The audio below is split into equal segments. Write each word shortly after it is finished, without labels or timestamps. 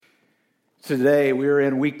Today, we are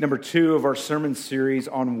in week number 2 of our sermon series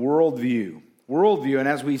on worldview. Worldview, and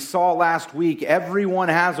as we saw last week, everyone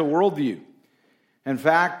has a worldview. In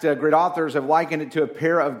fact, great authors have likened it to a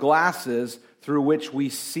pair of glasses through which we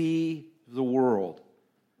see the world.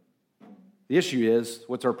 The issue is,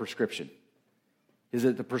 what's our prescription? Is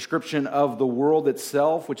it the prescription of the world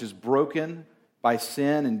itself, which is broken by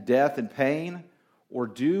sin and death and pain? Or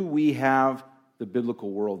do we have the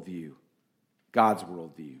biblical worldview, God's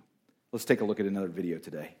worldview? Let's take a look at another video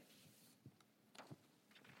today.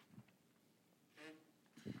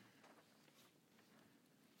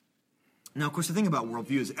 Now, of course, the thing about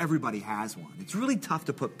worldview is everybody has one. It's really tough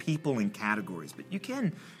to put people in categories, but you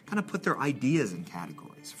can kind of put their ideas in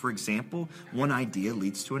categories. For example, one idea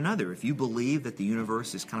leads to another. If you believe that the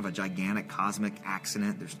universe is kind of a gigantic cosmic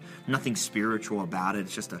accident, there's nothing spiritual about it,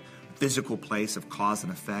 it's just a physical place of cause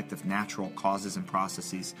and effect, of natural causes and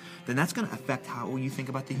processes, then that's going to affect how you think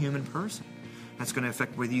about the human person. That's going to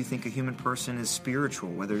affect whether you think a human person is spiritual,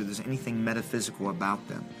 whether there's anything metaphysical about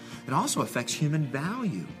them. It also affects human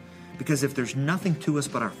value. Because if there's nothing to us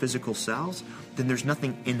but our physical selves, then there's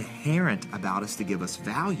nothing inherent about us to give us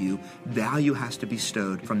value. Value has to be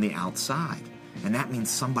bestowed from the outside. And that means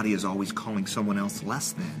somebody is always calling someone else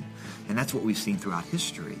less than. And that's what we've seen throughout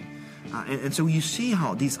history. And so you see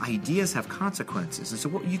how these ideas have consequences. And so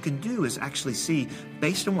what you can do is actually see,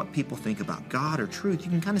 based on what people think about God or truth, you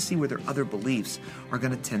can kind of see where their other beliefs are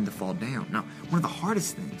going to tend to fall down. Now, one of the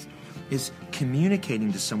hardest things is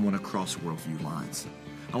communicating to someone across worldview lines.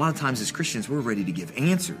 A lot of times as Christians, we're ready to give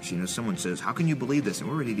answers. You know, someone says, how can you believe this? And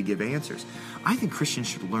we're ready to give answers. I think Christians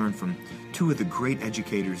should learn from two of the great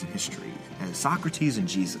educators in history, Socrates and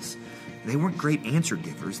Jesus. They weren't great answer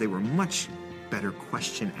givers. They were much better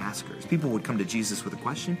question askers. People would come to Jesus with a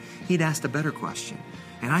question. He'd ask a better question.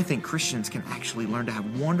 And I think Christians can actually learn to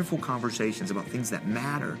have wonderful conversations about things that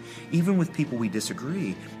matter, even with people we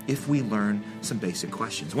disagree, if we learn some basic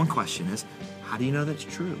questions. One question is, how do you know that's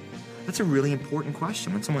true? That's a really important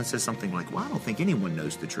question. When someone says something like, well, I don't think anyone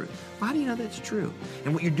knows the truth. Well, how do you know that's true?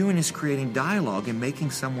 And what you're doing is creating dialogue and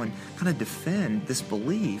making someone kind of defend this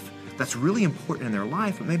belief that's really important in their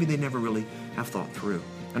life, but maybe they never really have thought through.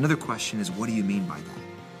 Another question is, what do you mean by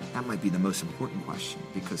that? That might be the most important question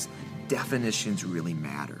because definitions really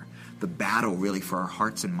matter. The battle really for our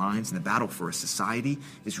hearts and minds and the battle for a society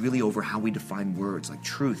is really over how we define words like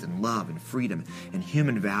truth and love and freedom and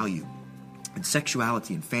human value and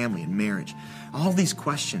sexuality and family and marriage. All these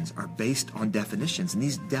questions are based on definitions, and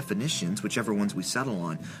these definitions, whichever ones we settle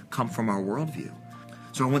on, come from our worldview.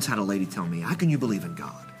 So I once had a lady tell me, how can you believe in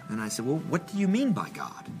God? And I said, well, what do you mean by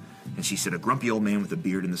God? And she said, a grumpy old man with a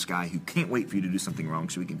beard in the sky who can't wait for you to do something wrong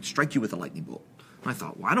so he can strike you with a lightning bolt. And I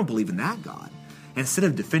thought, well, I don't believe in that God. And instead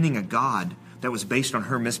of defending a God that was based on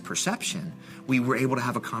her misperception, we were able to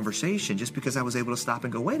have a conversation just because I was able to stop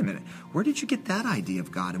and go, wait a minute, where did you get that idea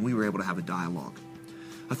of God? And we were able to have a dialogue.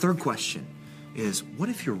 A third question is, what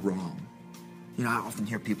if you're wrong? You know, I often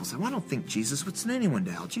hear people say, well, I don't think Jesus would send anyone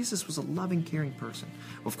to hell. Jesus was a loving, caring person.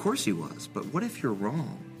 Well, of course he was, but what if you're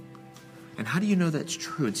wrong? And how do you know that's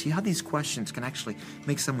true? And see how these questions can actually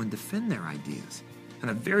make someone defend their ideas. And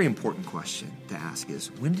a very important question to ask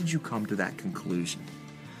is, when did you come to that conclusion?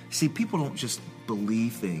 See, people don't just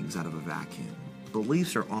believe things out of a vacuum.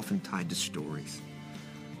 Beliefs are often tied to stories.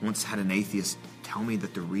 I once had an atheist tell me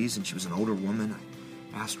that the reason, she was an older woman,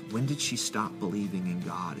 I asked, when did she stop believing in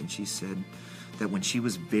God? And she said that when she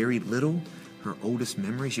was very little, her oldest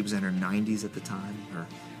memory, she was in her 90s at the time,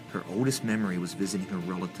 her oldest memory was visiting her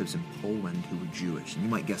relatives in Poland who were Jewish. And you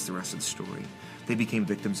might guess the rest of the story. They became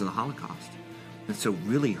victims of the Holocaust. And so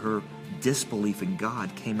really her disbelief in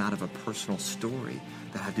God came out of a personal story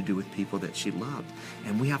that had to do with people that she loved.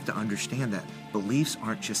 And we have to understand that beliefs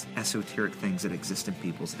aren't just esoteric things that exist in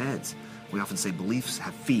people's heads. We often say beliefs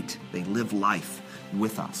have feet. They live life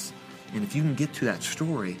with us. And if you can get to that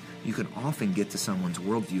story, you can often get to someone's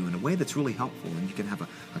worldview in a way that's really helpful, and you can have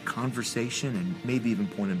a conversation and maybe even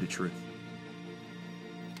point them to truth.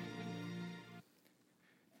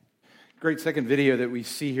 Great second video that we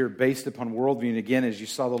see here based upon worldview. And again, as you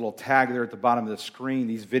saw the little tag there at the bottom of the screen,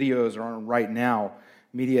 these videos are on right now.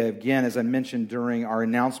 Media, again, as I mentioned during our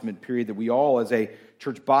announcement period, that we all as a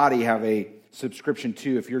church body have a subscription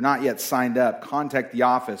to. If you're not yet signed up, contact the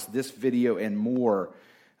office. This video and more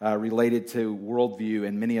related to worldview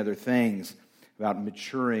and many other things about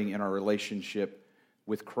maturing in our relationship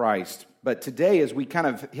with Christ. But today, as we kind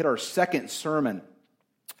of hit our second sermon,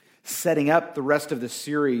 setting up the rest of the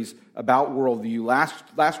series about worldview.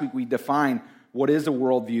 Last week we defined what is a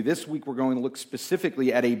worldview. This week we're going to look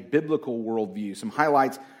specifically at a biblical worldview. Some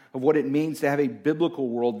highlights of what it means to have a biblical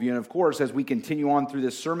worldview. And of course, as we continue on through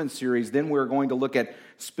this sermon series, then we're going to look at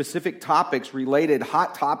specific topics, related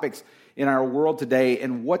hot topics in our world today.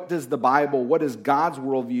 And what does the Bible, what is God's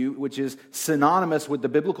worldview, which is synonymous with the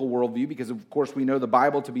biblical worldview, because of course we know the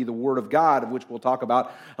Bible to be the Word of God, of which we'll talk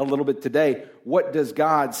about a little bit today. What does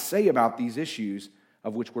God say about these issues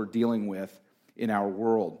of which we're dealing with in our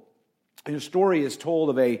world? And a story is told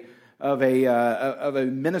of a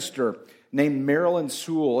minister named Marilyn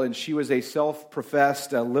Sewell, and she was a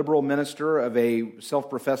self-professed liberal minister of a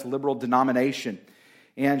self-professed liberal denomination.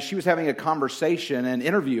 And she was having a conversation, an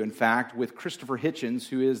interview, in fact, with Christopher Hitchens,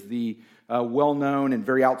 who is the well-known and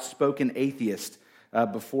very outspoken atheist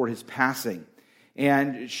before his passing.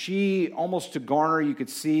 And she, almost to garner, you could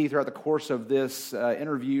see throughout the course of this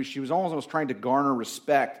interview, she was almost trying to garner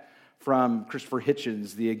respect from Christopher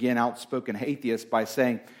Hitchens, the again outspoken atheist, by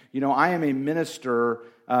saying, I am a minister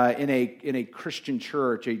in a Christian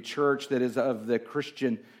church, a church that is of the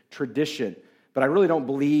Christian tradition, but I really don't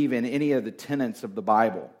believe in any of the tenets of the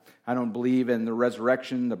Bible. I don't believe in the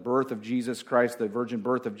resurrection, the birth of Jesus Christ, the virgin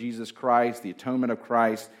birth of Jesus Christ, the atonement of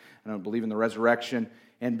Christ. I don't believe in the resurrection.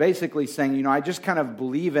 And basically saying, I just kind of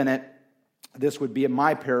believe in it. This would be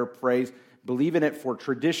my paraphrase. Believe in it for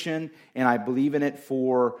tradition, and I believe in it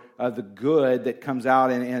for the good that comes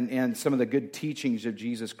out and some of the good teachings of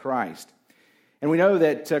Jesus Christ. And we know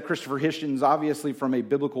that Christopher Hitchens, obviously from a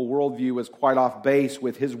biblical worldview, was quite off base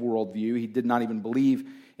with his worldview. He did not even believe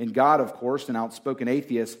in God, of course, an outspoken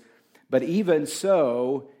atheist. But even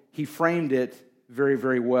so, he framed it very,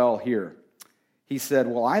 very well here. He said,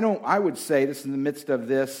 I would say, this is in the midst of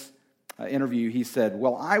this interview, he said,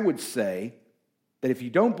 I would say that if you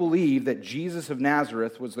don't believe that Jesus of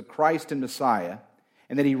Nazareth was the Christ and Messiah,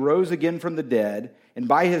 and that he rose again from the dead, and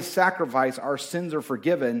by his sacrifice our sins are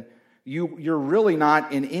forgiven, you're really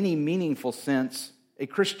not in any meaningful sense a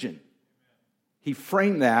Christian. He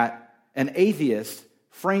framed that, an atheist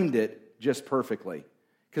framed it just perfectly.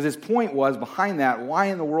 Because his point was, behind that, why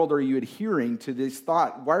in the world are you adhering to this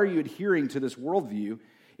thought? Why are you adhering to this worldview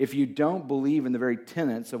if you don't believe in the very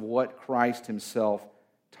tenets of what Christ himself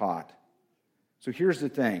taught? So here's the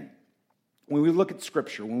thing. When we look at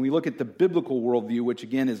Scripture, when we look at the biblical worldview, which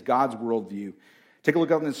again is God's worldview, take a look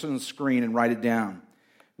up on the screen and write it down.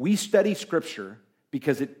 We study Scripture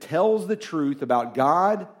because it tells the truth about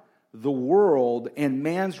God, the world, and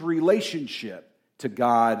man's relationship to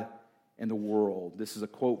God and the world. This is a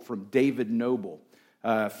quote from David Noble,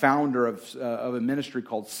 founder of a ministry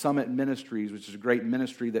called Summit Ministries, which is a great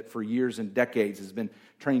ministry that for years and decades has been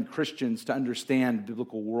training Christians to understand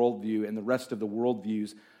biblical worldview and the rest of the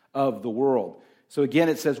worldviews of the world. So again,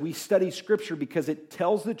 it says we study Scripture because it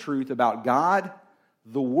tells the truth about God,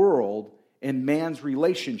 the world, and man's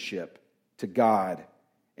relationship to God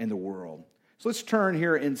and the world. So let's turn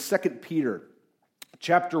here in 2 Peter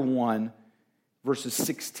chapter 1, verses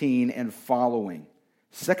 16 and following.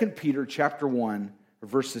 2 Peter chapter 1,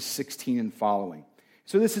 verses 16 and following.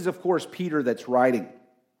 So this is, of course, Peter that's writing.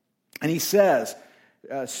 And he says,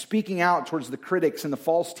 speaking out towards the critics and the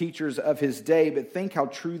false teachers of his day, but think how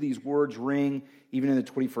true these words ring even in the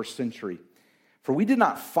 21st century. For we did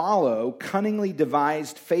not follow cunningly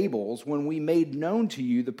devised fables when we made known to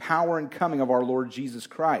you the power and coming of our Lord Jesus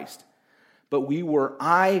Christ. But we were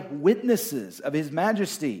eyewitnesses of his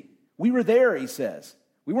majesty. We were there, he says.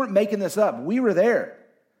 We weren't making this up. We were there.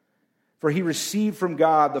 For he received from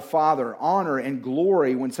God the Father honor and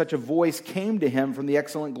glory when such a voice came to him from the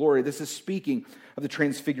excellent glory. This is speaking of the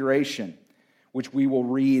transfiguration, which we will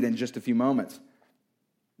read in just a few moments.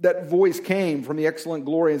 That voice came from the excellent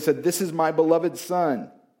glory and said, "This is my beloved Son,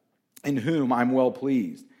 in whom I'm well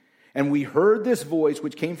pleased." And we heard this voice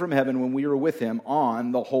which came from heaven when we were with him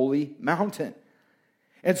on the holy mountain.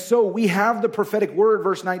 And so we have the prophetic word,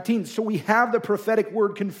 verse 19. So we have the prophetic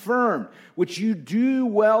word confirmed, which you do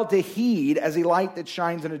well to heed as a light that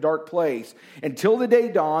shines in a dark place, until the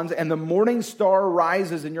day dawns and the morning star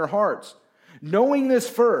rises in your hearts. Knowing this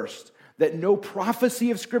first, that no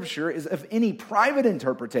prophecy of Scripture is of any private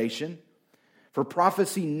interpretation, for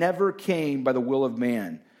prophecy never came by the will of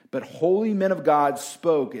man, but holy men of God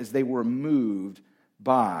spoke as they were moved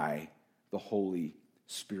by the Holy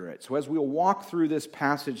Spirit. So as we'll walk through this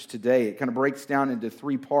passage today, it kind of breaks down into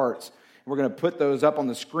three parts. We're going to put those up on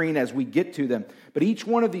the screen as we get to them. But each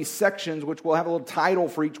one of these sections, which we'll have a little title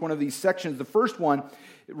for each one of these sections, the first one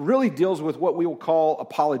really deals with what we will call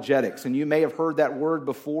apologetics. And you may have heard that word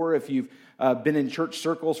before if you've been in church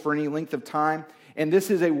circles for any length of time. And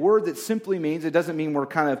this is a word that simply means, it doesn't mean we're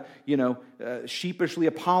kind of, sheepishly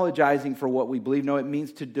apologizing for what we believe. No, it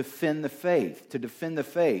means to defend the faith,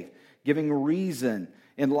 giving reason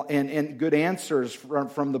and good answers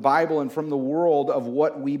from the Bible and from the world of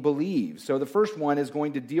what we believe. So the first one is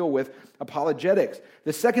going to deal with apologetics.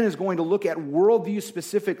 The second is going to look at worldview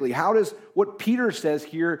specifically. How does what Peter says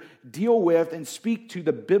here deal with and speak to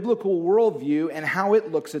the biblical worldview and how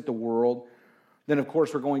it looks at the world? Then, of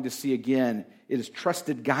course, we're going to see again, it is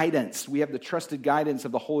trusted guidance. We have the trusted guidance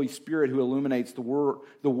of the Holy Spirit who illuminates the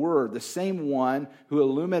Word, the same one who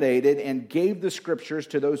illuminated and gave the Scriptures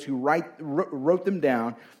to those who wrote them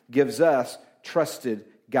down, gives us trusted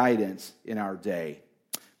guidance in our day.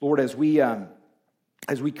 Lord, as we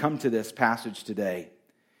come to this passage today,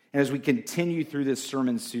 and as we continue through this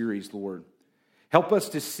sermon series, Lord, help us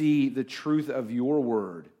to see the truth of your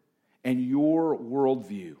Word and your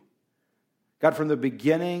worldview. God, from the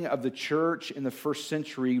beginning of the church in the first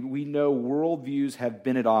century, we know worldviews have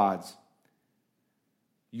been at odds.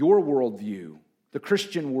 Your worldview, the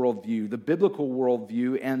Christian worldview, the biblical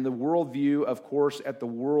worldview, and the worldview, of course, at the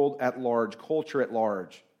world at large, culture at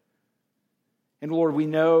large. And Lord, we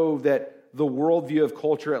know that the worldview of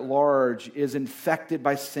culture at large is infected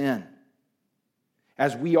by sin,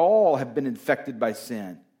 as we all have been infected by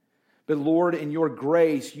sin. But Lord, in your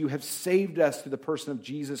grace, you have saved us through the person of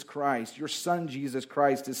Jesus Christ. Your Son, Jesus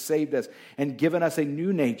Christ, has saved us and given us a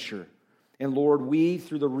new nature. And Lord, we,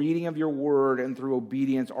 through the reading of your word and through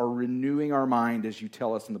obedience, are renewing our mind, as you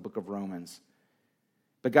tell us in the book of Romans.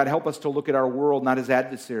 But God, help us to look at our world not as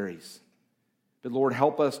adversaries. But Lord,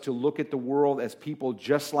 help us to look at the world as people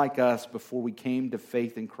just like us before we came to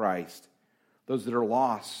faith in Christ. Those that are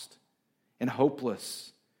lost and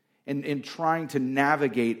hopeless, and trying to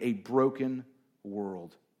navigate a broken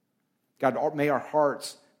world. God, may our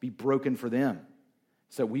hearts be broken for them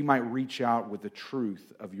so that we might reach out with the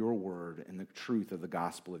truth of your word and the truth of the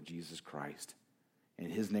gospel of Jesus Christ. In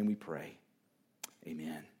his name we pray.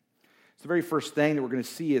 Amen. So the very first thing that we're going to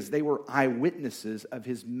see is they were eyewitnesses of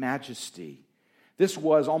his majesty. This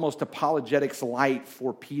was almost apologetics light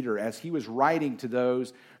for Peter as he was writing to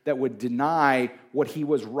those that would deny what he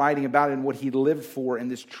was writing about and what he lived for and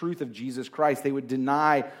this truth of Jesus Christ. They would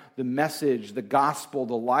deny the message, the gospel,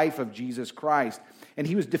 the life of Jesus Christ. And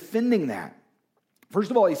he was defending that.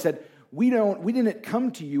 First of all, he said, we didn't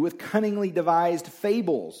come to you with cunningly devised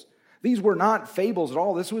fables. These were not fables at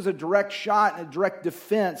all. This was a direct shot and a direct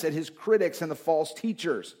defense at his critics and the false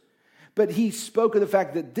teachers. But he spoke of the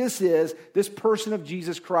fact that this person of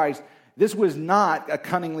Jesus Christ, this was not a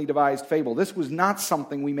cunningly devised fable. This was not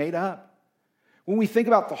something we made up. When we think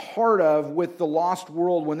about the heart of with the lost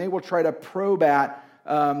world, when they will try to probe at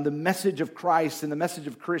the message of Christ and the message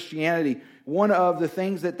of Christianity, one of the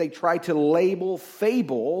things that they try to label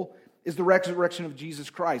fable is the resurrection of Jesus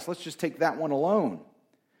Christ. Let's just take that one alone.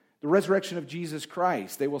 The resurrection of Jesus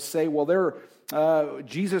Christ. They will say, well,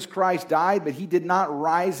 Jesus Christ died, but he did not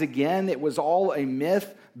rise again. It was all a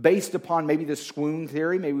myth based upon maybe the swoon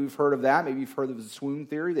theory. Maybe we've heard of that. Maybe you've heard of the swoon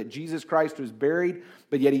theory, that Jesus Christ was buried,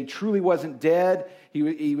 but yet he truly wasn't dead.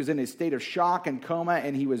 He was in a state of shock and coma,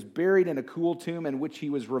 and he was buried in a cool tomb in which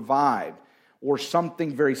he was revived, or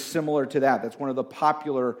something very similar to that. That's one of the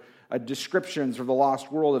popular descriptions of the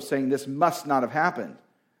lost world of saying this must not have happened.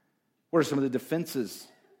 What are some of the defenses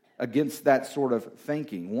against that sort of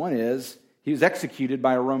thinking? One is he was executed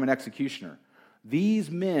by a Roman executioner. These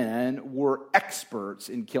men were experts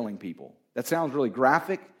in killing people. That sounds really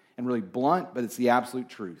graphic and really blunt, but it's the absolute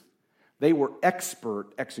truth. They were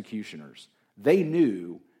expert executioners. They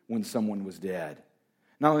knew when someone was dead.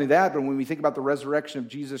 Not only that, but when we think about the resurrection of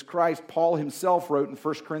Jesus Christ, Paul himself wrote in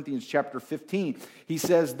 1 Corinthians chapter 15, he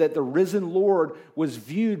says that the risen Lord was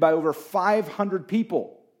viewed by over 500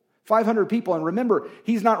 people. 500 people, and remember,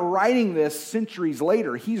 he's not writing this centuries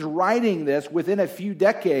later. He's writing this within a few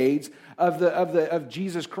decades of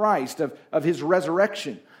Jesus Christ, of his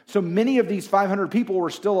resurrection. So many of these 500 people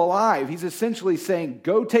were still alive. He's essentially saying,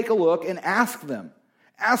 go take a look and ask them.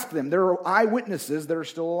 Ask them. There are eyewitnesses that are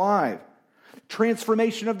still alive.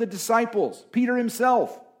 Transformation of the disciples. Peter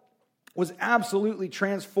himself was absolutely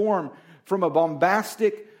transformed from a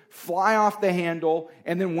bombastic fly off the handle,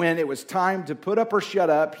 and then when it was time to put up or shut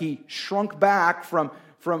up, he shrunk back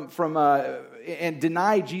and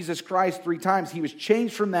denied Jesus Christ 3 times. He was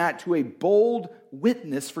changed from that to a bold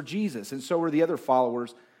witness for Jesus, and so were the other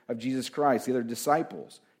followers of Jesus Christ, the other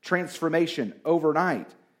disciples. Transformation overnight.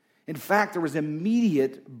 In fact, there was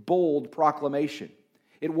immediate, bold proclamation.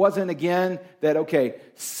 It wasn't, again, that, okay,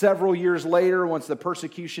 several years later, once the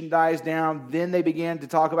persecution dies down, then they began to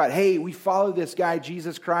talk about, hey, we follow this guy,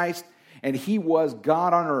 Jesus Christ, and he was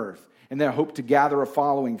God on earth, and they hoped to gather a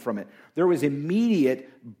following from it. There was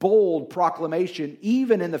immediate, bold proclamation,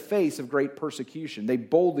 even in the face of great persecution. They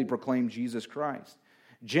boldly proclaimed Jesus Christ.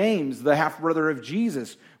 James, the half-brother of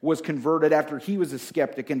Jesus, was converted after he was a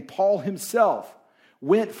skeptic. And Paul himself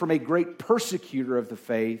went from a great persecutor of the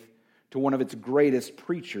faith to one of its greatest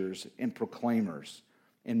preachers and proclaimers,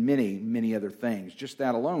 and many, many other things. Just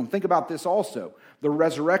that alone. Think about this also, the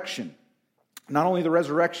resurrection. Not only the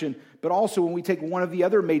resurrection, but also when we take one of the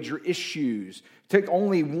other major issues, take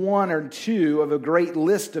only one or two of a great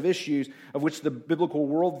list of issues of which the biblical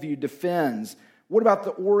worldview defends. What about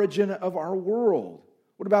the origin of our world?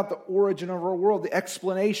 What about the origin of our world, the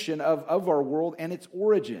explanation of our world and its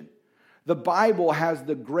origin? The Bible has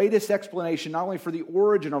the greatest explanation, not only for the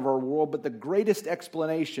origin of our world, but the greatest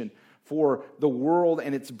explanation for the world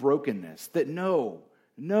and its brokenness. That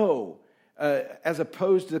as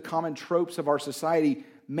opposed to the common tropes of our society,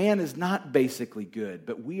 man is not basically good,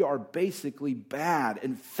 but we are basically bad,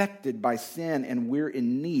 infected by sin, and we're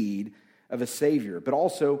in need of a Savior. But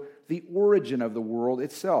also the origin of the world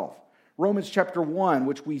itself. Romans chapter 1,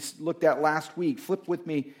 which we looked at last week. Flip with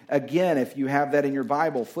me again if you have that in your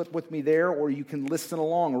Bible. Flip with me there, or you can listen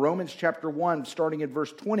along. Romans chapter 1, starting at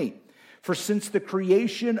verse 20. For since the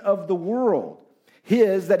creation of the world,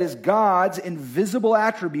 His, that is God's, invisible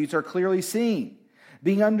attributes are clearly seen,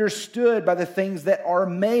 being understood by the things that are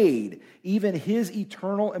made, even His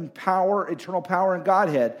eternal power and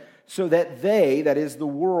Godhead, so that they, that is the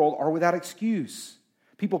world, are without excuse.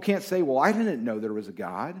 People can't say, well, I didn't know there was a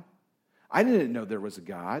God. I didn't know there was a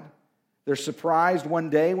God. They're surprised one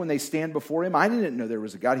day when they stand before Him. I didn't know there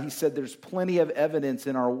was a God. He said there's plenty of evidence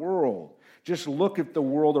in our world. Just look at the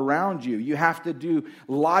world around you. You have to do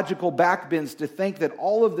logical backbends to think that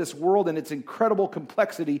all of this world and its incredible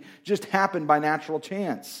complexity just happened by natural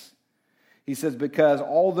chance. He says, because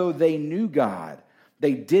although they knew God,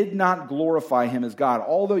 they did not glorify Him as God.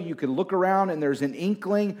 Although you could look around and there's an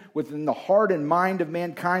inkling within the heart and mind of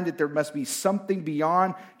mankind that there must be something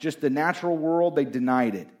beyond just the natural world, they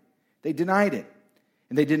denied it. They denied it.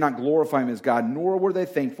 And they did not glorify Him as God, nor were they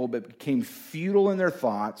thankful, but became futile in their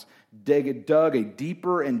thoughts, dug a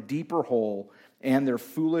deeper and deeper hole, and their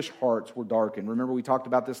foolish hearts were darkened. Remember, we talked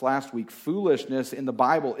about this last week. Foolishness in the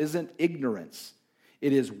Bible isn't ignorance.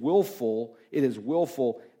 It is willful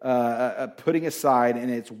putting aside,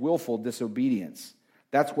 and it's willful disobedience.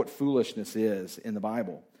 That's what foolishness is in the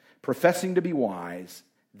Bible. Professing to be wise,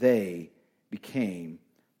 they became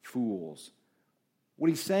fools. What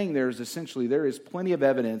he's saying there is essentially there is plenty of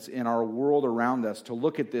evidence in our world around us to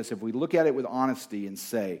look at this. If we look at it with honesty and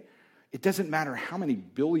say, it doesn't matter how many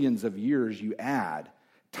billions of years you add,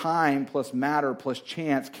 time plus matter plus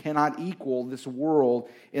chance cannot equal this world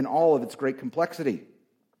in all of its great complexity.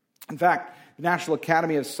 In fact, the National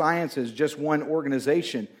Academy of Sciences, just one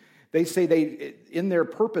organization, they say in their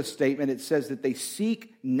purpose statement, it says that they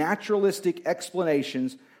seek naturalistic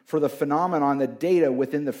explanations for the phenomenon, the data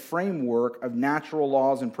within the framework of natural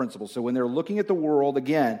laws and principles. So when they're looking at the world,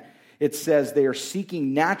 again, it says they are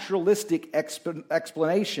seeking naturalistic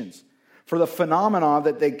explanations for the phenomena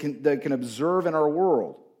that they can observe in our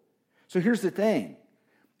world. So here's the thing.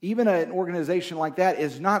 Even an organization like that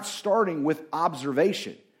is not starting with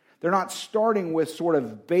observation. They're not starting with sort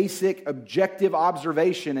of basic objective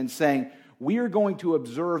observation and saying, we are going to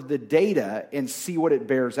observe the data and see what it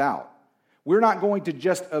bears out. We're not going to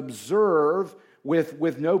just observe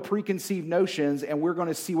with no preconceived notions and we're going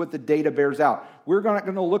to see what the data bears out. We're not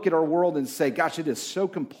going to look at our world and say, gosh, it is so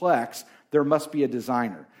complex, there must be a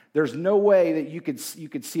designer. There's no way that you could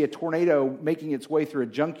see a tornado making its way through a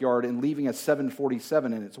junkyard and leaving a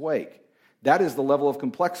 747 in its wake. That is the level of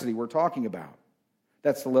complexity we're talking about.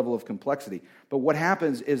 That's the level of complexity. But what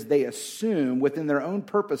happens is they assume within their own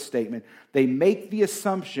purpose statement, they make the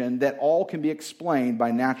assumption that all can be explained by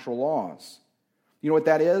natural laws. You know what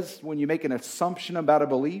that is? When you make an assumption about a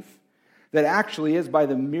belief? That actually is by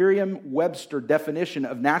the Merriam-Webster definition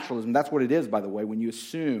of naturalism. That's what it is, by the way, when you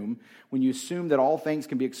assume that all things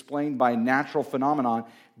can be explained by natural phenomenon,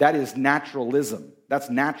 that is naturalism. That's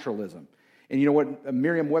naturalism. And you know what a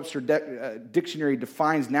Merriam-Webster dictionary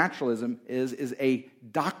defines naturalism is a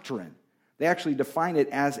doctrine. They actually define it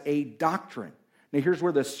as a doctrine. Now here's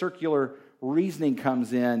where the circular reasoning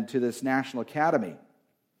comes in to this National Academy.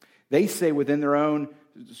 They say within their own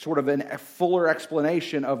sort of a fuller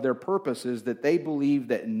explanation of their purposes that they believe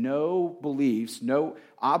that no beliefs, no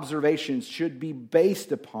observations should be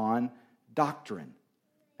based upon doctrine.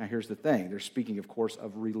 Now here's the thing. They're speaking, of course,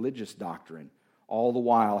 of religious doctrine. All the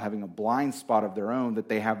while having a blind spot of their own, that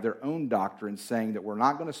they have their own doctrine saying that we're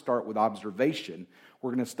not going to start with observation.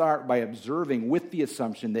 We're going to start by observing with the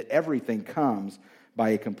assumption that everything comes by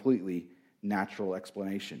a completely natural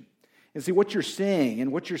explanation. And see, what you're seeing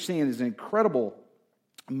is an incredible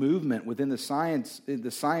movement within the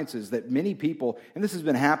sciences that many people, and this has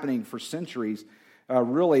been happening for centuries,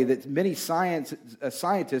 really, that many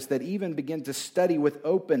scientists that even begin to study with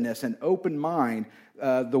openness and open mind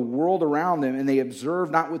the world around them, and they observe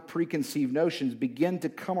not with preconceived notions, begin to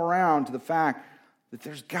come around to the fact that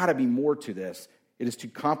there's got to be more to this. It is too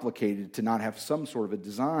complicated to not have some sort of a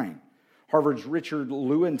design. Harvard's Richard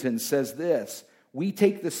Lewontin says this: "We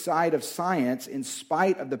take the side of science in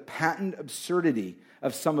spite of the patent absurdity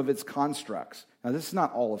of some of its constructs." Now, this is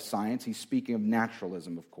not all of science. He's speaking of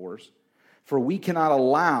naturalism, of course. "For we cannot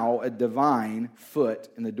allow a divine foot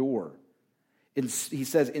in the door." He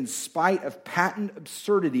says, in spite of patent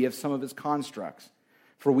absurdity of some of its constructs,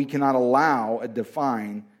 for we cannot allow a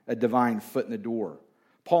divine foot in the door.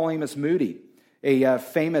 Paul Amos Moody, a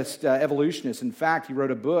famous evolutionist, in fact, he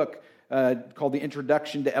wrote a book called The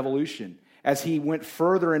Introduction to Evolution. As he went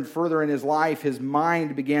further and further in his life, his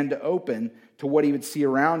mind began to open to what he would see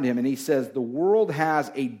around him. And he says, the world has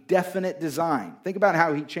a definite design. Think about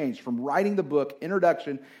how he changed from writing the book,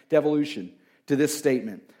 Introduction to Evolution, to this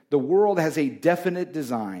statement. The world has a definite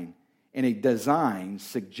design, and a design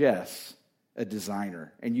suggests a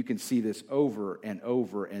designer. And you can see this over and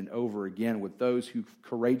over and over again with those who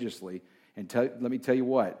courageously, let me tell you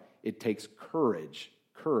what, it takes courage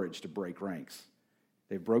to break ranks.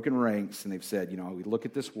 They've broken ranks and they've said, we look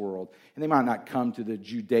at this world, and they might not come to the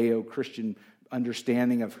Judeo-Christian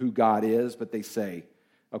understanding of who God is, but they say,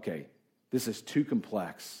 okay, this is too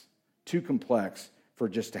complex for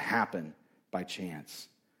just to happen by chance.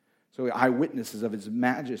 So eyewitnesses of his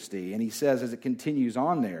majesty, and he says as it continues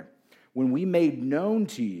on there, when we made known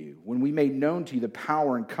to you the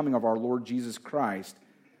power and coming of our Lord Jesus Christ,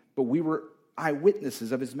 but we were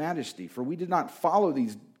eyewitnesses of his majesty, for we did not follow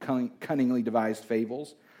these cunningly devised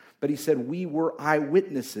fables, but he said we were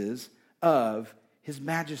eyewitnesses of his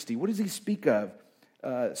majesty. What does he speak of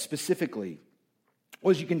specifically?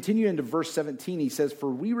 Well, as you continue into verse 17, he says, for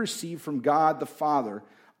we received from God the Father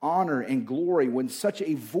honor and glory when such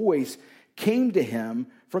a voice came to him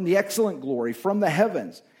from the excellent glory, from the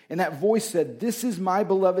heavens. And that voice said, this is my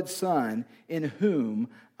beloved Son, in whom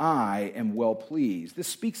I am well pleased. This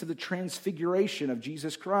speaks of the transfiguration of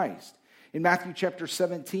Jesus Christ. In Matthew chapter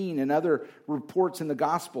 17 and other reports in the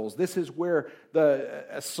Gospels, this is where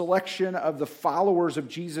a selection of the followers of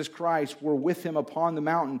Jesus Christ were with him upon the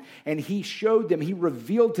mountain, and he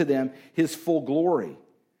revealed to them his full glory.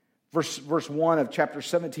 Verse 1 of chapter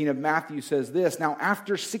 17 of Matthew says this: Now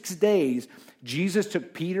after 6 days, Jesus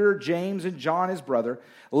took Peter, James, and John, his brother,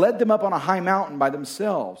 led them up on a high mountain by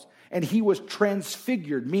themselves, and he was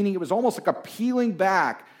transfigured, meaning it was almost like a peeling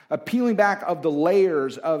back of the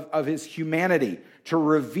layers of his humanity to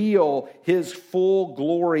reveal his full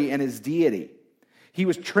glory and his deity. He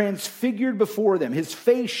was transfigured before them. His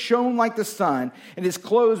face shone like the sun, and his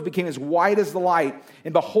clothes became as white as the light.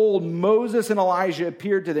 And behold, Moses and Elijah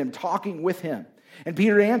appeared to them, talking with him. And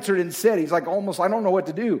Peter answered and said, he's like almost, I don't know what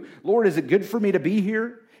to do. Lord, is it good for me to be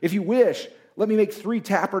here? If you wish, let me make 3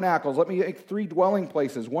 tabernacles. Let me make 3 dwelling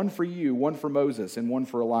places, one for you, one for Moses, and one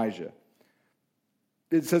for Elijah.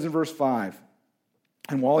 It says in verse 5,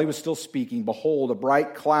 and while he was still speaking, behold, a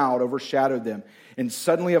bright cloud overshadowed them. And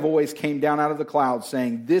suddenly a voice came down out of the cloud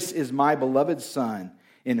saying, this is my beloved Son,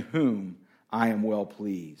 in whom I am well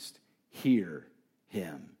pleased. Hear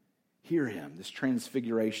him. Hear him. This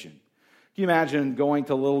transfiguration. Can you imagine going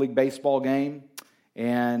to a Little League baseball game?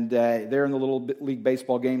 And there in the Little League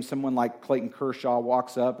baseball game, someone like Clayton Kershaw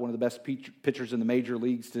walks up, one of the best pitchers in the major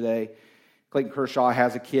leagues today. Clayton Kershaw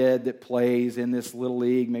has a kid that plays in this Little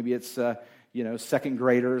League. Maybe it's second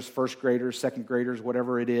graders, first graders, second graders,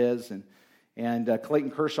 whatever it is. And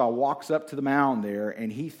Clayton Kershaw walks up to the mound there,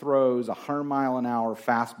 and he throws a 100-mile-an-hour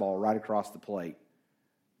fastball right across the plate.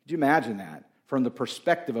 Could you imagine that from the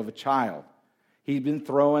perspective of a child? He'd been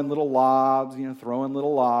throwing little lobs, maybe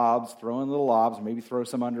throw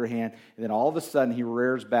some underhand, and then all of a sudden he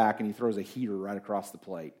rears back and he throws a heater right across the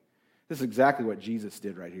plate. This is exactly what Jesus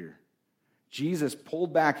did right here. Jesus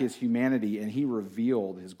pulled back his humanity and he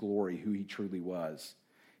revealed his glory, who he truly was.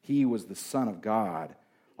 He was the Son of God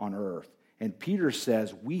on earth. And Peter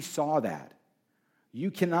says, we saw that.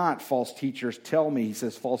 You cannot, false teachers, tell me, he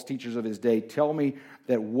says, false teachers of his day, tell me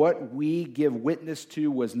that what we give witness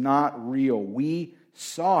to was not real. We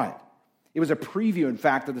saw it. It was a preview, in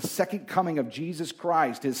fact, of the second coming of Jesus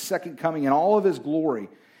Christ, his second coming in all of his glory.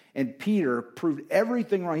 And Peter proved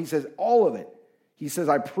everything wrong. He says, all of it. He says,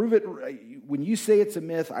 I prove it, when you say it's a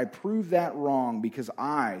myth, I prove that wrong because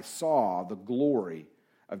I saw the glory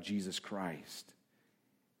of Jesus Christ.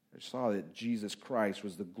 They saw that Jesus Christ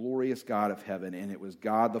was the glorious God of heaven, and it was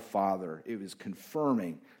God the Father. It was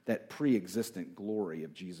confirming that pre-existent glory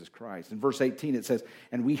of Jesus Christ. In verse 18 it says,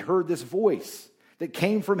 "And we heard this voice that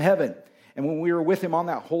came from heaven, and when we were with him on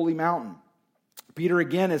that holy mountain." Peter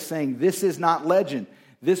again is saying, this is not legend.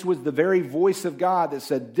 This was the very voice of God that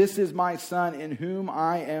said, "This is my Son in whom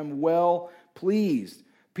I am well pleased."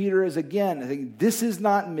 Peter is again saying, this is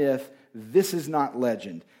not myth. This is not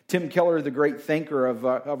legend. Tim Keller, the great thinker of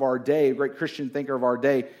our day, a great Christian thinker of our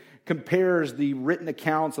day, compares the written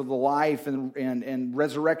accounts of the life and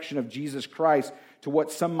resurrection of Jesus Christ to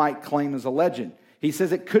what some might claim as a legend. He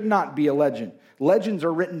says it could not be a legend. Legends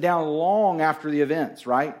are written down long after the events,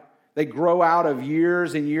 right? They grow out of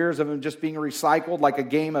years and years of them just being recycled, like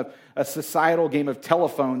a societal game of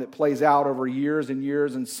telephone that plays out over years and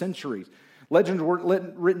years and centuries. Legends were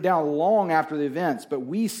written down long after the events, but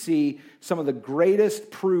we see some of the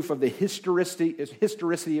greatest proof of the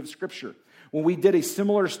historicity of Scripture. When we did a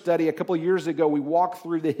similar study a couple of years ago, we walked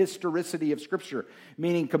through the historicity of Scripture,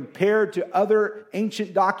 meaning compared to other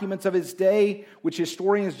ancient documents of its day, which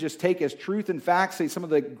historians just take as truth and facts, say some of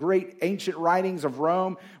the great ancient writings of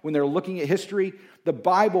Rome, when they're looking at history, the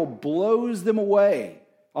Bible blows them away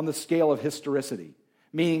on the scale of historicity,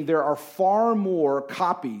 meaning there are far more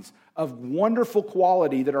copies of wonderful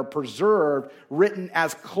quality that are preserved, written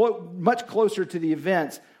as much closer to the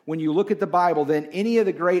events when you look at the Bible than any of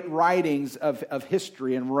the great writings of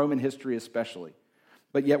history, and Roman history especially.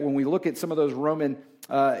 But yet when we look at some of those Roman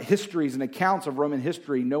histories and accounts of Roman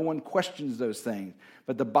history, no one questions those things.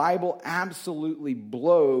 But the Bible absolutely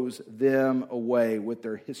blows them away with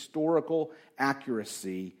their historical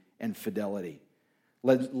accuracy and fidelity.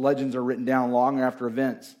 Legends are written down long after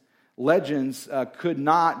events. Legends could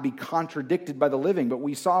not be contradicted by the living, but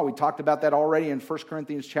we talked about that already in 1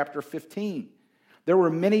 Corinthians chapter 15. There were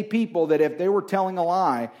many people that if they were telling a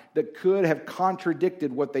lie, that could have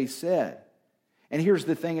contradicted what they said. And here's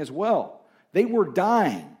the thing as well. They were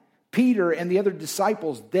dying. Peter and the other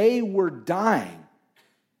disciples, they were dying.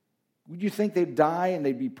 Would you think they'd die and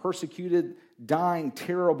they'd be persecuted, dying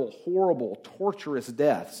terrible, horrible, torturous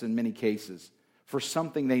deaths in many cases for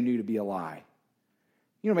something they knew to be a lie?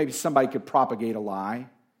 Maybe somebody could propagate a lie.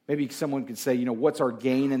 Maybe someone could say, what's our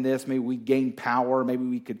gain in this? Maybe we gain power. Maybe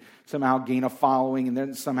we could somehow gain a following, and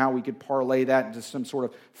then somehow we could parlay that into some sort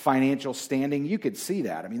of financial standing. You could see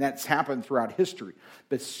that. That's happened throughout history.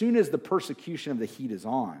 But as soon as the persecution of the heat is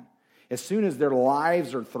on, as soon as their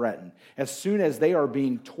lives are threatened, as soon as they are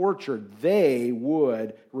being tortured, they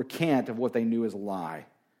would recant of what they knew as a lie.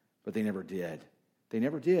 But they never did. They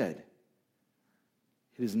never did.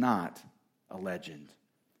 It is not a legend.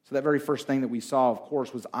 So that very first thing that we saw, of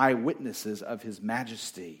course, was eyewitnesses of his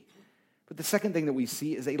majesty. But the second thing that we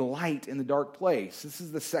see is a light in the dark place. This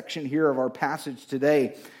is the section here of our passage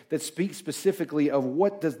today that speaks specifically of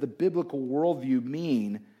what does the biblical worldview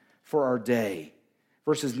mean for our day.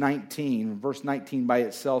 Verse 19 by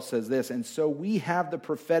itself says this, "And so we have the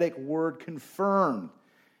prophetic word confirmed."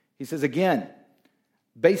 He says again,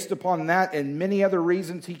 based upon that and many other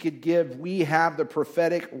reasons he could give, we have the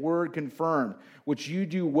prophetic word confirmed, which you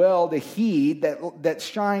do well to heed, that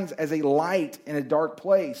shines as a light in a dark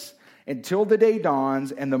place, until the day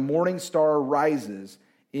dawns and the morning star rises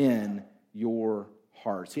in your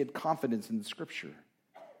hearts. He had confidence in the Scripture.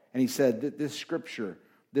 And he said that this Scripture,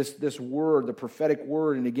 this word, the prophetic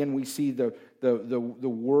word, and again we see the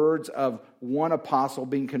words of one apostle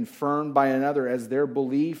being confirmed by another as their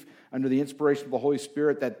belief under the inspiration of the Holy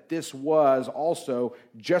Spirit, that this was also,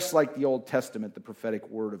 just like the Old Testament, the prophetic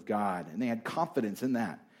word of God. And they had confidence in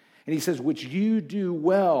that. And he says, which you do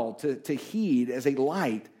well to heed as a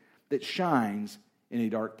light that shines in a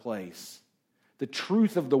dark place. The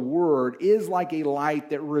truth of the word is like a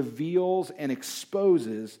light that reveals and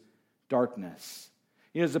exposes darkness.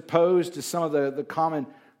 As opposed to some of the common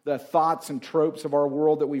thoughts and tropes of our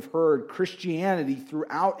world that we've heard, Christianity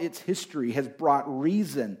throughout its history has brought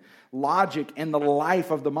reason, logic, and the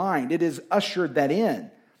life of the mind. It has ushered that in,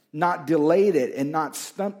 not delayed it and not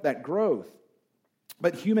stumped that growth.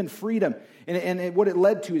 But human freedom, and what it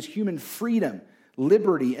led to is human freedom,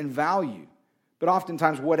 liberty, and value. But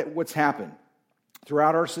oftentimes what's happened?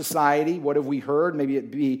 Throughout our society, what have we heard? Maybe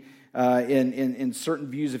it be in certain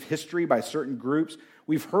views of history by certain groups.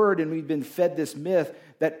 We've heard and we've been fed this myth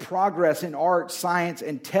that progress in art, science,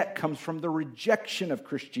 and tech comes from the rejection of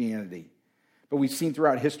Christianity. But we've seen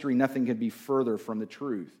throughout history nothing can be further from the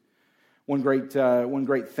truth. One great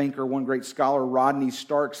thinker, one great scholar, Rodney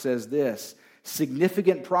Stark, says this: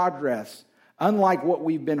 significant progress, unlike what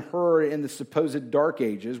we've been heard in the supposed Dark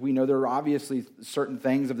Ages. We know there are obviously certain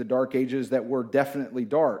things of the Dark Ages that were definitely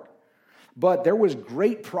dark. But there was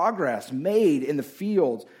great progress made in the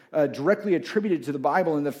fields, directly attributed to the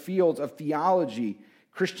Bible in the fields of theology,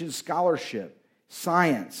 Christian scholarship,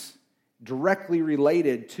 science, directly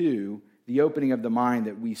related to the opening of the mind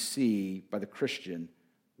that we see by the Christian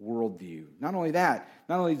worldview. Not only that,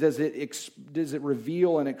 not only does it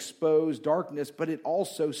reveal and expose darkness, but it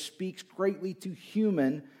also speaks greatly to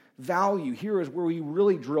human value. Here is where we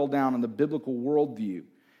really drill down on the biblical worldview.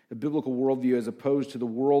 The biblical worldview as opposed to the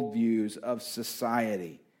worldviews of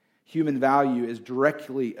society. Human value is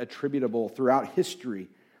directly attributable throughout history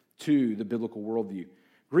to the biblical worldview.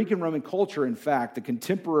 Greek and Roman culture, in fact, the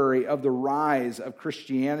contemporary of the rise of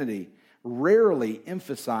Christianity, rarely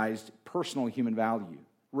emphasized personal human value.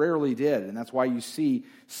 Rarely did, and that's why you see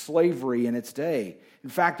slavery in its day. In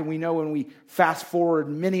fact, and we know when we fast forward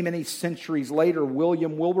many, many centuries later,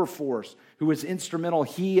 William Wilberforce, who was instrumental,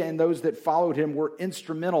 he and those that followed him were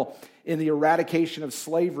instrumental in the eradication of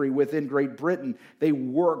slavery within Great Britain. They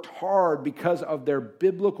worked hard because of their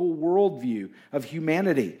biblical worldview of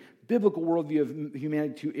humanity, biblical worldview of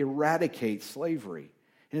humanity to eradicate slavery.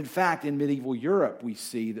 And in fact, in medieval Europe, we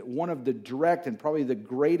see that one of the direct and probably the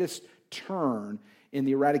greatest turn in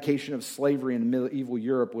the eradication of slavery in medieval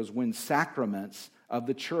Europe was when sacraments of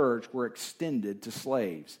the church were extended to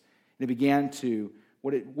slaves. And it began to,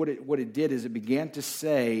 what it did is it began to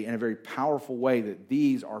say in a very powerful way that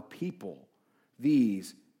these are people.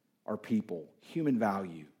 These are people. Human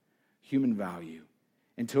value. Human value.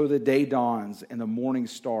 Until the day dawns and the morning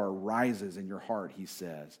star rises in your heart, he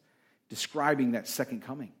says, describing that second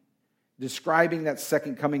coming. Describing that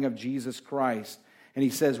second coming of Jesus Christ. And he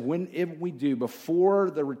says, if we do, before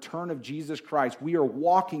the return of Jesus Christ, we are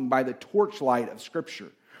walking by the torchlight of Scripture,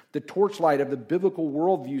 the torchlight of the biblical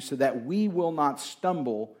worldview, so that we will not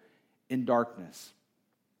stumble in darkness.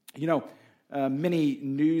 You know, many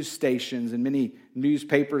news stations and many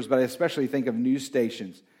newspapers, but I especially think of news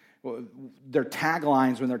stations, their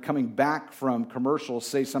taglines when they're coming back from commercials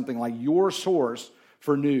say something like, your source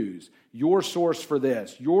for news, your source for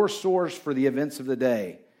this, your source for the events of the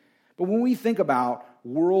day. But when we think about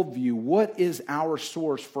worldview, what is our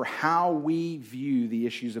source for how we view the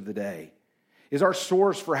issues of the day? Is our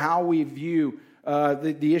source for how we view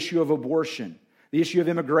the issue of abortion, the issue of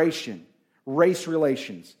immigration, race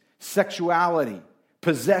relations, sexuality,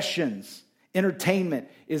 possessions, entertainment?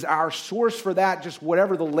 Is our source for that just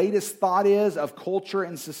whatever the latest thought is of culture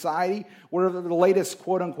and society, whatever the latest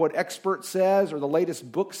quote-unquote expert says, or the latest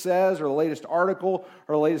book says, or the latest article,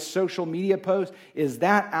 or the latest social media post? Is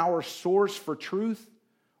that our source for truth?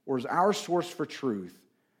 Or is our source for truth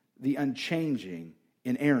the unchanging,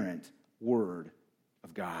 inerrant Word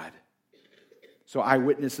of God? So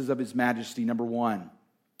eyewitnesses of His majesty, number one.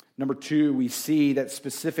 Number two, we see that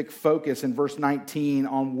specific focus in verse 19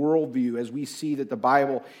 on worldview as we see that the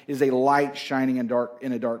Bible is a light shining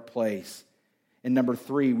in a dark place. And number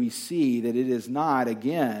three, we see that it is not,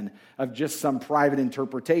 again, of just some private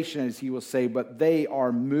interpretation, as he will say, but they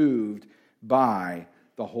are moved by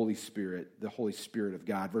the Holy Spirit of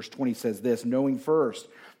God. Verse 20 says this, knowing first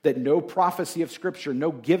that no prophecy of Scripture,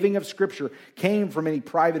 no giving of Scripture came from any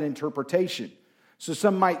private interpretation. So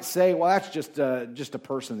some might say, well, that's just a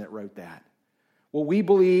person that wrote that. Well, we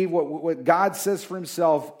believe what God says for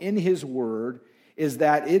Himself in His Word is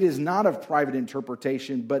that it is not of private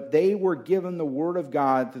interpretation, but they were given the Word of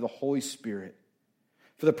God through the Holy Spirit.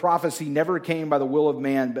 For the prophecy never came by the will of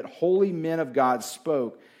man, but holy men of God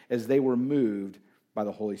spoke as they were moved by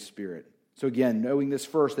the Holy Spirit. So again, knowing this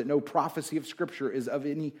first, that no prophecy of Scripture is of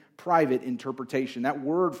any private interpretation. That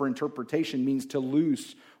word for interpretation means to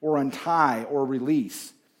loose or untie or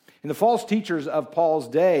release. And the false teachers of Paul's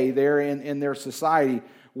day there in their society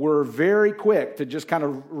were very quick to just kind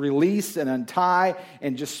of release and untie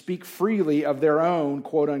and just speak freely of their own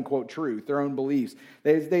quote-unquote truth, their own beliefs.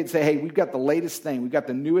 They'd say, hey, we've got the latest thing. We've got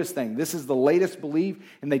the newest thing. This is the latest belief.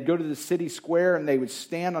 And they'd go to the city square and they would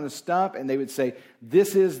stand on a stump and they would say,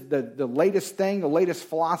 this is the latest thing, the latest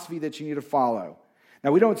philosophy that you need to follow.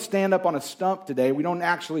 Now, we don't stand up on a stump today. We don't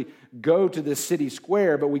actually go to the city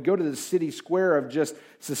square, but we go to the city square of just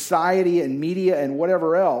society and media and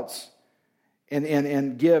whatever else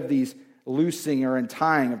and give these loosing or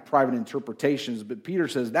untying of private interpretations. But Peter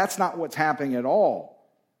says that's not what's happening at all.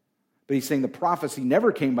 But he's saying the prophecy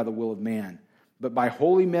never came by the will of man, but by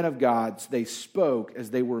holy men of God. They spoke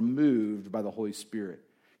as they were moved by the Holy Spirit.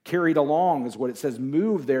 Carried along is what it says.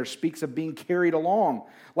 Moved there speaks of being carried along,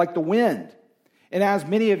 like the wind. And as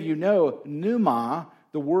many of you know, pneuma,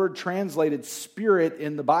 the word translated spirit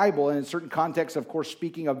in the Bible, and in certain contexts, of course,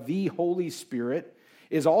 speaking of the Holy Spirit,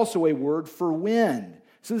 is also a word for wind.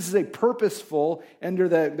 So this is a purposeful, under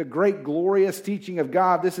the great glorious teaching of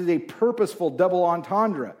God, this is a purposeful double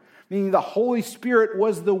entendre, meaning the Holy Spirit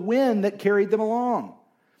was the wind that carried them along.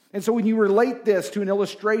 And so when you relate this to an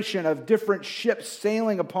illustration of different ships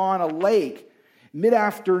sailing upon a lake,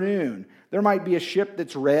 mid-afternoon, there might be a ship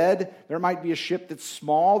that's red, there might be a ship that's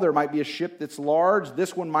small, there might be a ship that's large,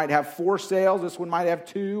 this one might have 4 sails, this one might have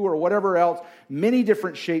 2, or whatever else, many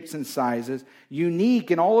different shapes and sizes,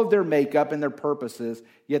 unique in all of their makeup and their purposes,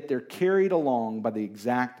 yet they're carried along by the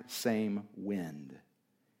exact same wind.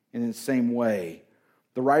 And in the same way,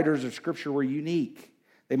 the writers of Scripture were unique.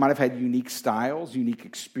 They might have had unique styles, unique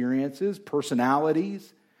experiences,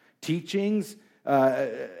 personalities, teachings,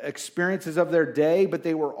 experiences of their day, but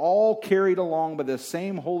they were all carried along by the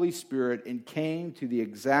same Holy Spirit and came to the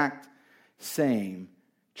exact same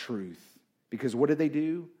truth. Because what did they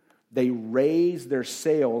do? They raised their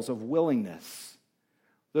sails of willingness.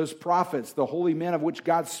 Those prophets, the holy men of which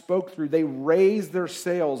God spoke through, they raised their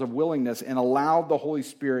sails of willingness and allowed the Holy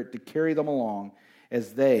Spirit to carry them along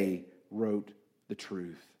as they wrote the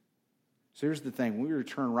truth. So here's the thing. We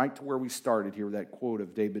return right to where we started here with that quote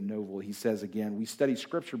of David Noble. He says again, we study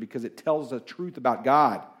Scripture because it tells the truth about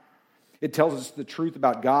God. It tells us the truth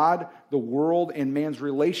about God, the world, and man's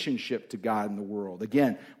relationship to God and the world.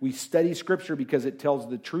 Again, we study Scripture because it tells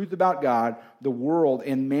the truth about God, the world,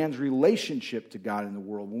 and man's relationship to God and the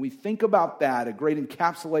world. When we think about that, a great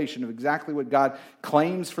encapsulation of exactly what God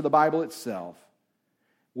claims for the Bible itself,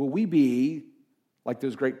 will we be like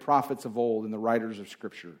those great prophets of old and the writers of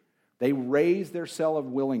Scripture? They raised their sail of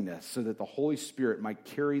willingness so that the Holy Spirit might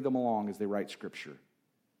carry them along as they write Scripture.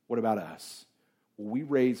 What about us? Will we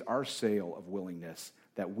raise our sail of willingness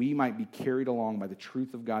that we might be carried along by the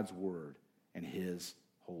truth of God's Word and His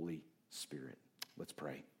Holy Spirit? Let's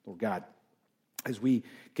pray. Lord God, as we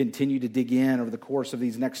continue to dig in over the course of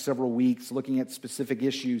these next several weeks, looking at specific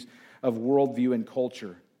issues of worldview and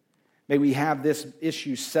culture, may we have this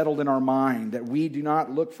issue settled in our mind that we do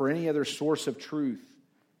not look for any other source of truth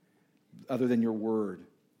other than your Word.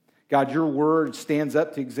 God, your Word stands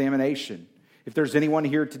up to examination. If there's anyone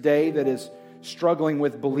here today that is struggling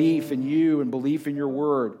with belief in you and belief in your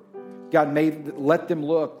Word, God, may let them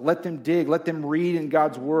look, let them dig, let them read in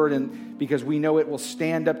God's Word, and because we know it will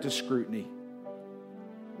stand up to scrutiny.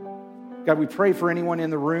 God, we pray for anyone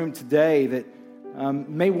in the room today that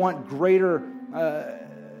may want greater,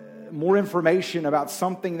 more information about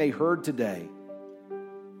something they heard today.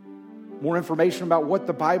 More information about what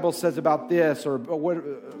the Bible says about this, or what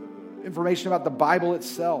information about the Bible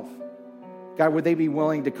itself. God, would they be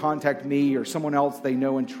willing to contact me or someone else they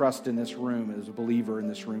know and trust in this room as a believer in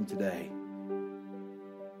this room today?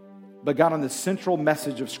 But God, on the central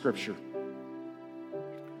message of Scripture,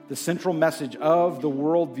 the central message of the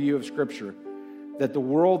worldview of Scripture, that the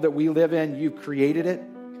world that we live in, you've created it,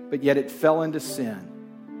 but yet it fell into sin.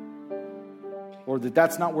 Or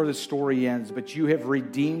that's not where the story ends, but you have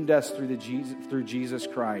redeemed us through Jesus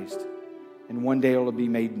Christ, and one day it will be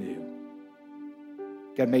made new.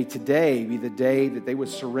 God, may today be the day that they would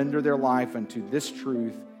surrender their life unto this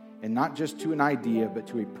truth, and not just to an idea, but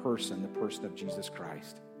to a person, the person of Jesus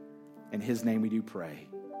Christ. In His name we do pray.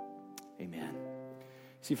 Amen.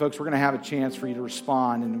 See, folks, we're going to have a chance for you to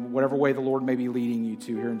respond in whatever way the Lord may be leading you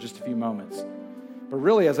to here in just a few moments. But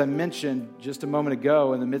really, as I mentioned just a moment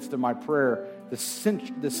ago in the midst of my prayer, the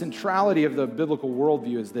centrality of the biblical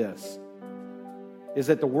worldview is this, is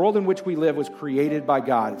that the world in which we live was created by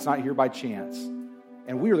God. It's not here by chance.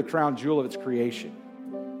 And we are the crown jewel of its creation.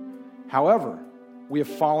 However, we have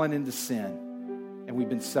fallen into sin, and we've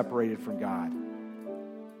been separated from God.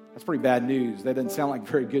 That's pretty bad news. That doesn't sound like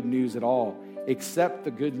very good news at all, except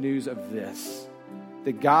the good news of this,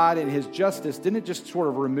 that God in His justice didn't just sort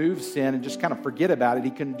of remove sin and just kind of forget about it. He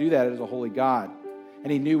couldn't do that as a holy God.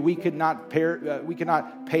 And He knew we could not pay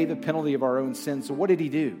the penalty of our own sins. So what did He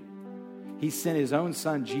do? He sent His own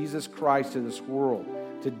Son, Jesus Christ, to this world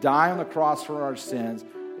to die on the cross for our sins.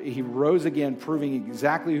 He rose again, proving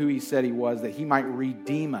exactly who He said He was, that He might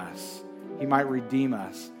redeem us. He might redeem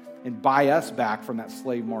us and buy us back from that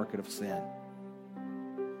slave market of sin.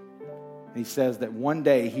 And He says that one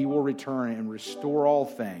day He will return and restore all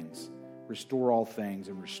things,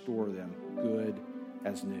 and restore them good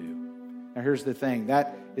as new. Now here's the thing.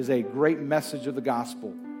 That is a great message of the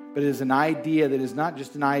gospel, but it is an idea that is not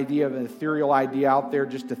just an idea of an ethereal idea out there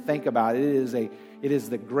just to think about. It is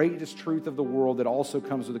the greatest truth of the world that also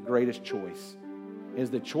comes with the greatest choice. It is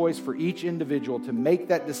the choice for each individual to make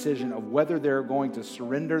that decision of whether they're going to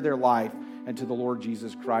surrender their life unto the Lord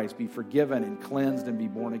Jesus Christ, be forgiven and cleansed and be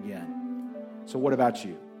born again. So what about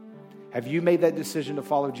you? Have you made that decision to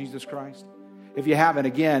follow Jesus Christ? If you haven't,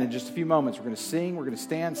 again, in just a few moments, we're going to sing, we're going to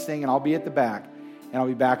stand, sing, and I'll be at the back. And I'll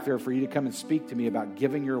be back there for you to come and speak to me about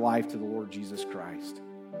giving your life to the Lord Jesus Christ.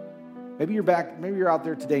 Maybe you're out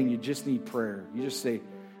there today and you just need prayer. You just say,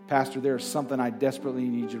 Pastor, there's something I desperately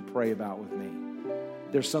need you to pray about with me.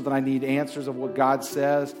 There's something I need answers of what God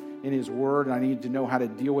says in His Word, and I need to know how to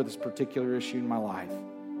deal with this particular issue in my life.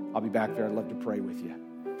 I'll be back there. I'd love to pray with you.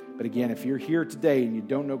 But again, if you're here today and you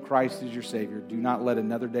don't know Christ as your Savior, do not let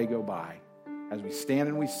another day go by. As we stand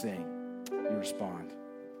and we sing, you respond.